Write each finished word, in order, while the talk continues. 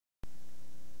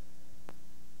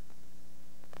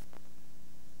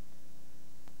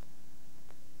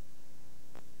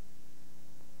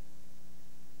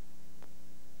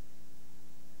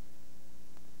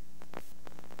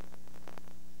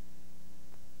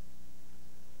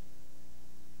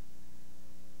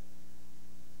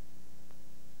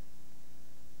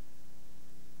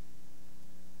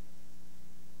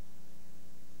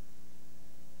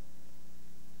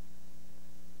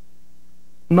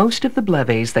Most of the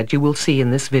bleves that you will see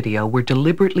in this video were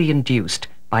deliberately induced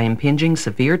by impinging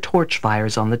severe torch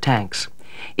fires on the tanks.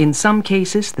 In some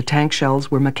cases, the tank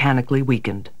shells were mechanically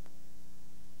weakened.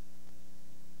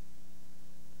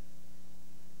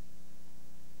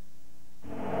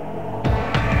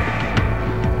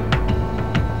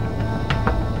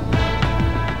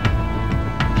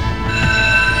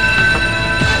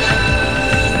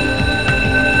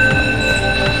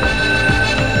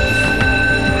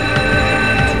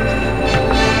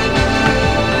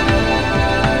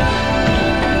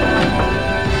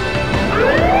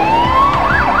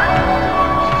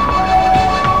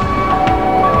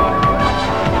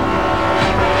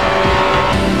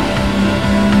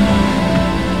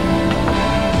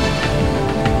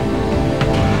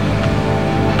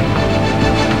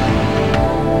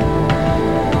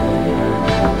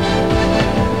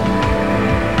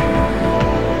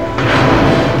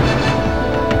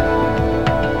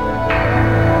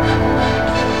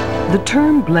 The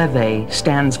term bleve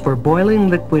stands for boiling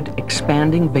liquid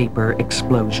expanding vapor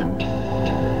explosion.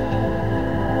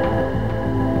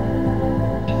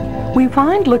 We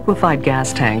find liquefied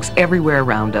gas tanks everywhere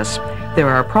around us. There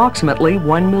are approximately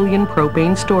 1 million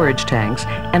propane storage tanks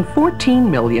and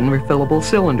 14 million refillable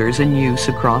cylinders in use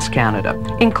across Canada,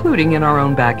 including in our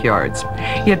own backyards.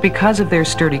 Yet because of their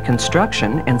sturdy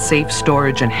construction and safe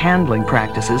storage and handling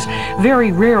practices,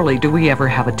 very rarely do we ever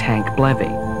have a tank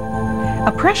bleve.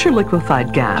 A pressure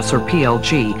liquefied gas, or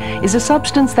PLG, is a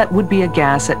substance that would be a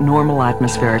gas at normal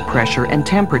atmospheric pressure and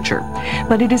temperature,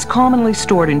 but it is commonly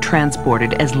stored and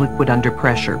transported as liquid under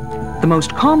pressure. The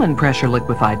most common pressure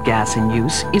liquefied gas in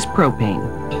use is propane.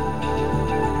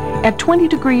 At 20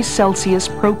 degrees Celsius,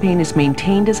 propane is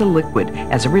maintained as a liquid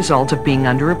as a result of being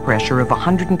under a pressure of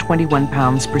 121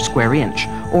 pounds per square inch,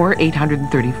 or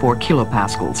 834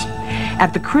 kilopascals.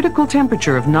 At the critical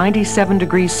temperature of 97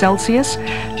 degrees Celsius,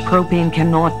 propane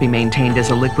cannot be maintained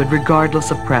as a liquid regardless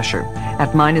of pressure.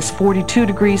 At minus 42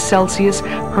 degrees Celsius,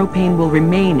 propane will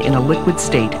remain in a liquid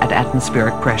state at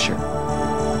atmospheric pressure.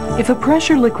 If a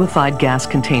pressure liquefied gas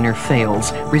container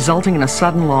fails, resulting in a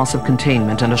sudden loss of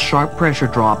containment and a sharp pressure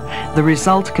drop, the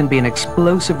result can be an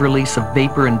explosive release of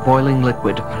vapor and boiling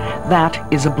liquid. That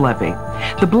is a bleve.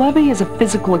 The bleve is a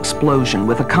physical explosion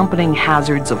with accompanying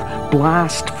hazards of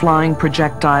blast, flying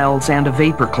projectiles, and a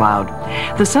vapor cloud.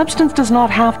 The substance does not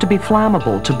have to be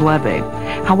flammable to bleve.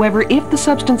 However, if the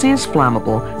substance is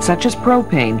flammable, such as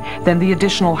propane, then the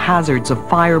additional hazards of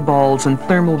fireballs and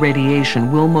thermal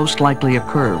radiation will most likely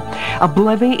occur. A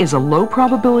bleve is a low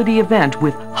probability event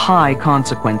with high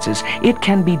consequences. It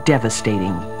can be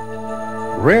devastating.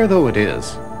 Rare though it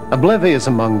is, a bleve is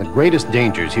among the greatest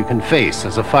dangers you can face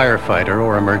as a firefighter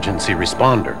or emergency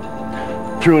responder.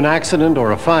 Through an accident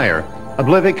or a fire, a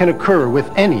bleve can occur with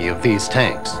any of these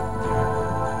tanks.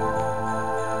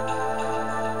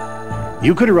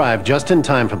 You could arrive just in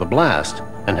time for the blast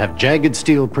and have jagged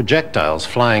steel projectiles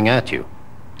flying at you.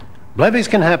 Bleves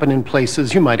can happen in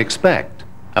places you might expect.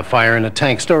 A fire in a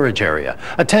tank storage area,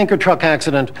 a tank or truck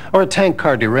accident, or a tank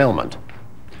car derailment.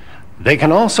 They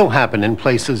can also happen in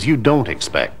places you don't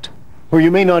expect, where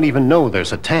you may not even know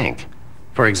there's a tank.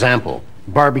 For example,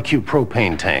 barbecue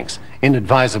propane tanks,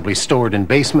 inadvisably stored in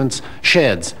basements,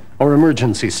 sheds, or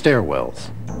emergency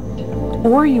stairwells.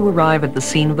 Or you arrive at the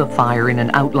scene of a fire in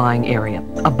an outlying area.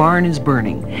 A barn is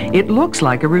burning. It looks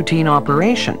like a routine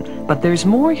operation, but there's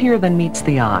more here than meets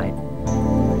the eye.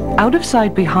 Out of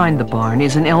sight behind the barn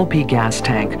is an LP gas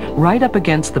tank right up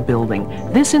against the building.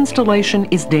 This installation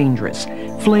is dangerous.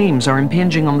 Flames are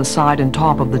impinging on the side and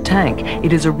top of the tank.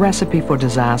 It is a recipe for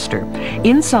disaster.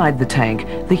 Inside the tank,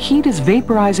 the heat is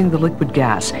vaporizing the liquid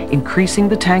gas, increasing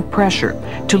the tank pressure.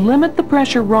 To limit the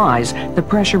pressure rise, the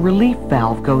pressure relief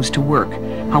valve goes to work.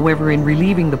 However, in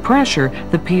relieving the pressure,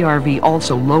 the PRV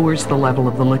also lowers the level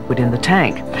of the liquid in the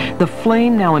tank. The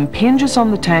flame now impinges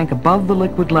on the tank above the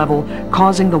liquid level,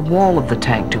 causing the wall of the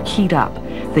tank to heat up.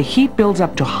 The heat builds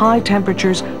up to high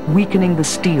temperatures, weakening the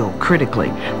steel critically.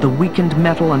 The weakened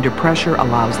metal under pressure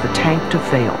allows the tank to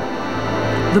fail.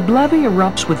 The bleve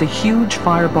erupts with a huge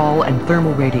fireball and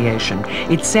thermal radiation.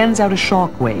 It sends out a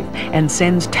shock wave and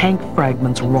sends tank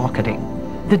fragments rocketing.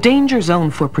 The danger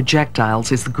zone for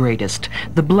projectiles is the greatest.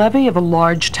 The bleve of a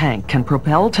large tank can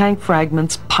propel tank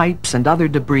fragments, pipes, and other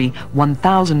debris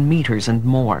 1,000 meters and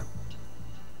more.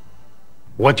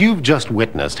 What you've just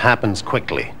witnessed happens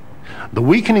quickly. The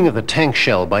weakening of the tank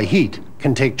shell by heat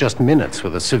can take just minutes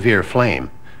with a severe flame.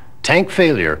 Tank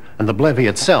failure and the bleve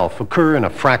itself occur in a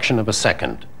fraction of a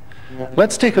second.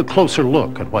 Let's take a closer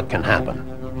look at what can happen.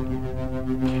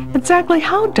 Exactly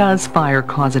how does fire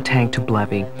cause a tank to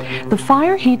bleve? The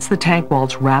fire heats the tank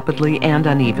walls rapidly and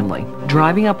unevenly,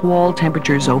 driving up wall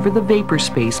temperatures over the vapor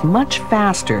space much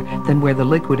faster than where the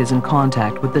liquid is in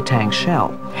contact with the tank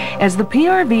shell. As the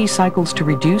PRV cycles to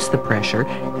reduce the pressure,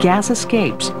 gas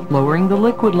escapes, lowering the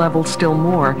liquid level still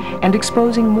more and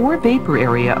exposing more vapor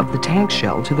area of the tank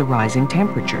shell to the rising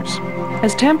temperatures.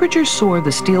 As temperatures soar,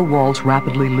 the steel walls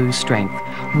rapidly lose strength.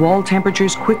 Wall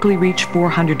temperatures quickly reach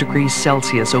 400 degrees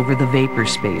Celsius over the vapor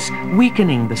space,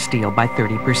 weakening the steel by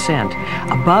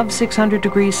 30%. Above 600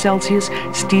 degrees Celsius,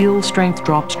 steel strength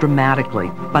drops dramatically.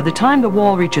 By the time the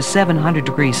wall reaches 700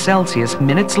 degrees Celsius,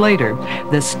 minutes later,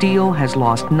 the steel has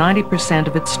lost 90%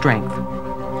 of its strength.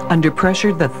 Under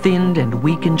pressure, the thinned and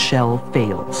weakened shell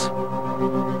fails.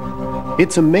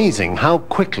 It's amazing how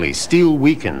quickly steel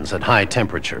weakens at high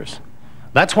temperatures.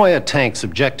 That's why a tank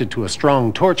subjected to a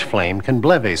strong torch flame can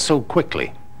bleve so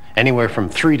quickly, anywhere from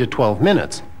 3 to 12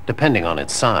 minutes, depending on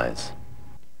its size.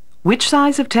 Which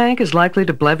size of tank is likely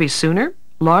to bleve sooner,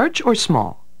 large or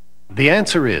small? The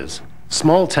answer is,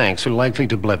 small tanks are likely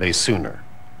to bleve sooner.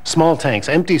 Small tanks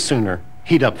empty sooner,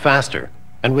 heat up faster,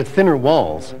 and with thinner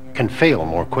walls, can fail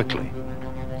more quickly.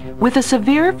 With a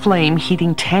severe flame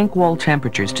heating tank wall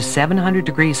temperatures to 700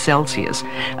 degrees Celsius,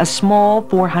 a small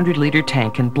 400-liter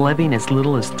tank can bleve in as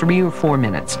little as 3 or 4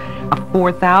 minutes. A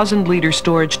 4,000-liter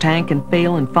storage tank can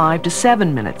fail in 5 to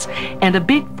 7 minutes, and a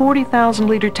big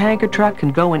 40,000-liter tanker truck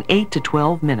can go in 8 to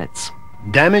 12 minutes.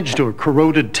 Damaged or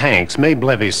corroded tanks may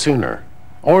bleve sooner,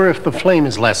 or if the flame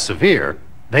is less severe,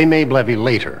 they may bleve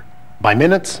later, by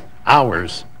minutes,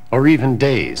 hours, or even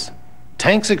days.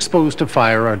 Tanks exposed to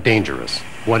fire are dangerous,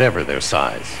 whatever their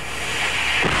size.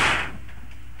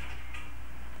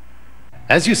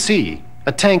 As you see,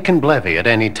 a tank can bleve at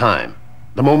any time,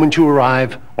 the moment you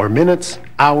arrive, or minutes,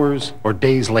 hours, or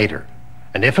days later.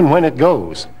 And if and when it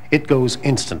goes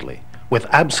instantly, with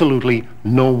absolutely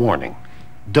no warning.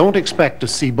 Don't expect to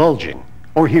see bulging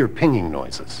or hear pinging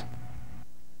noises.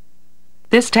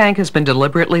 This tank has been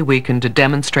deliberately weakened to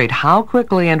demonstrate how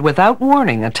quickly and without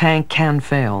warning a tank can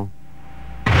fail.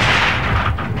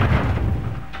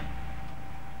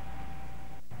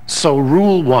 So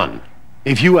rule 1,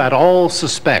 if you at all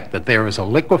suspect that there is a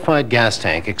liquefied gas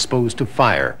tank exposed to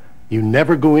fire, you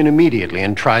never go in immediately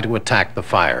and try to attack the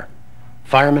fire.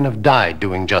 Firemen have died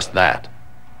doing just that.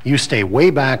 You stay way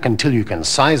back until you can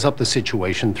size up the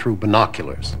situation through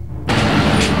binoculars.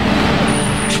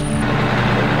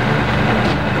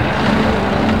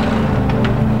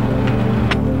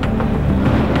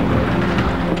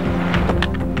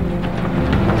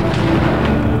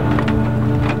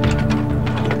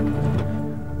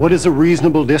 What is a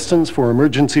reasonable distance for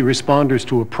emergency responders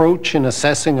to approach in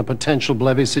assessing a potential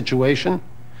bleve situation?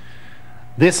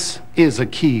 This is a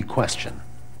key question.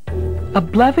 A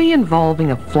bleve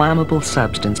involving a flammable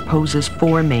substance poses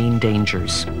 4 main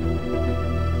dangers.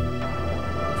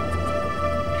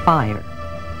 Fire.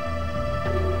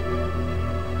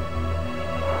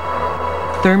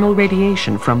 Thermal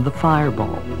radiation from the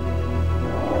fireball.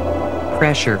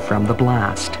 Pressure from the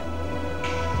blast.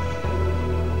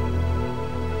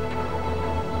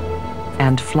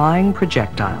 And flying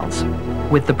projectiles,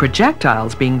 with the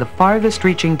projectiles being the farthest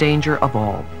reaching danger of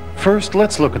all. First,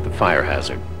 let's look at the fire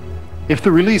hazard. If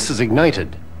the release is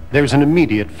ignited, there's an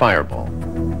immediate fireball.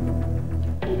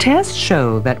 Tests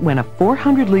show that when a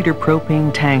 400-liter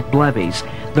propane tank bleves,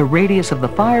 the radius of the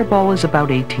fireball is about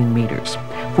 18 meters.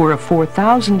 For a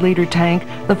 4,000-liter tank,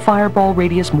 the fireball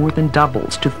radius more than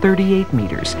doubles to 38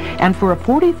 meters. And for a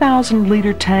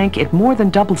 40,000-liter tank, it more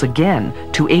than doubles again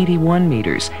to 81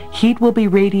 meters. Heat will be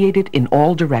radiated in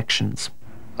all directions.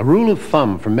 A rule of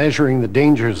thumb for measuring the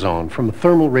danger zone from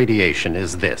thermal radiation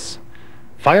is this.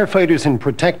 Firefighters in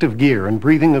protective gear and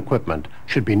breathing equipment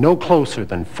should be no closer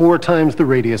than 4 times the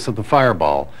radius of the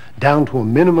fireball, down to a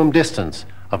minimum distance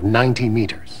of 90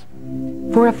 meters.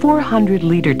 For a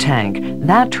 400-liter tank,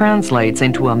 that translates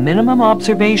into a minimum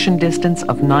observation distance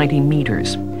of 90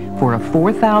 meters. For a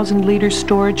 4,000-liter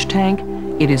storage tank,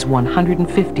 it is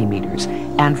 150 meters.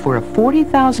 And for a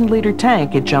 40,000-liter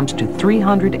tank, it jumps to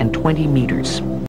 320 meters.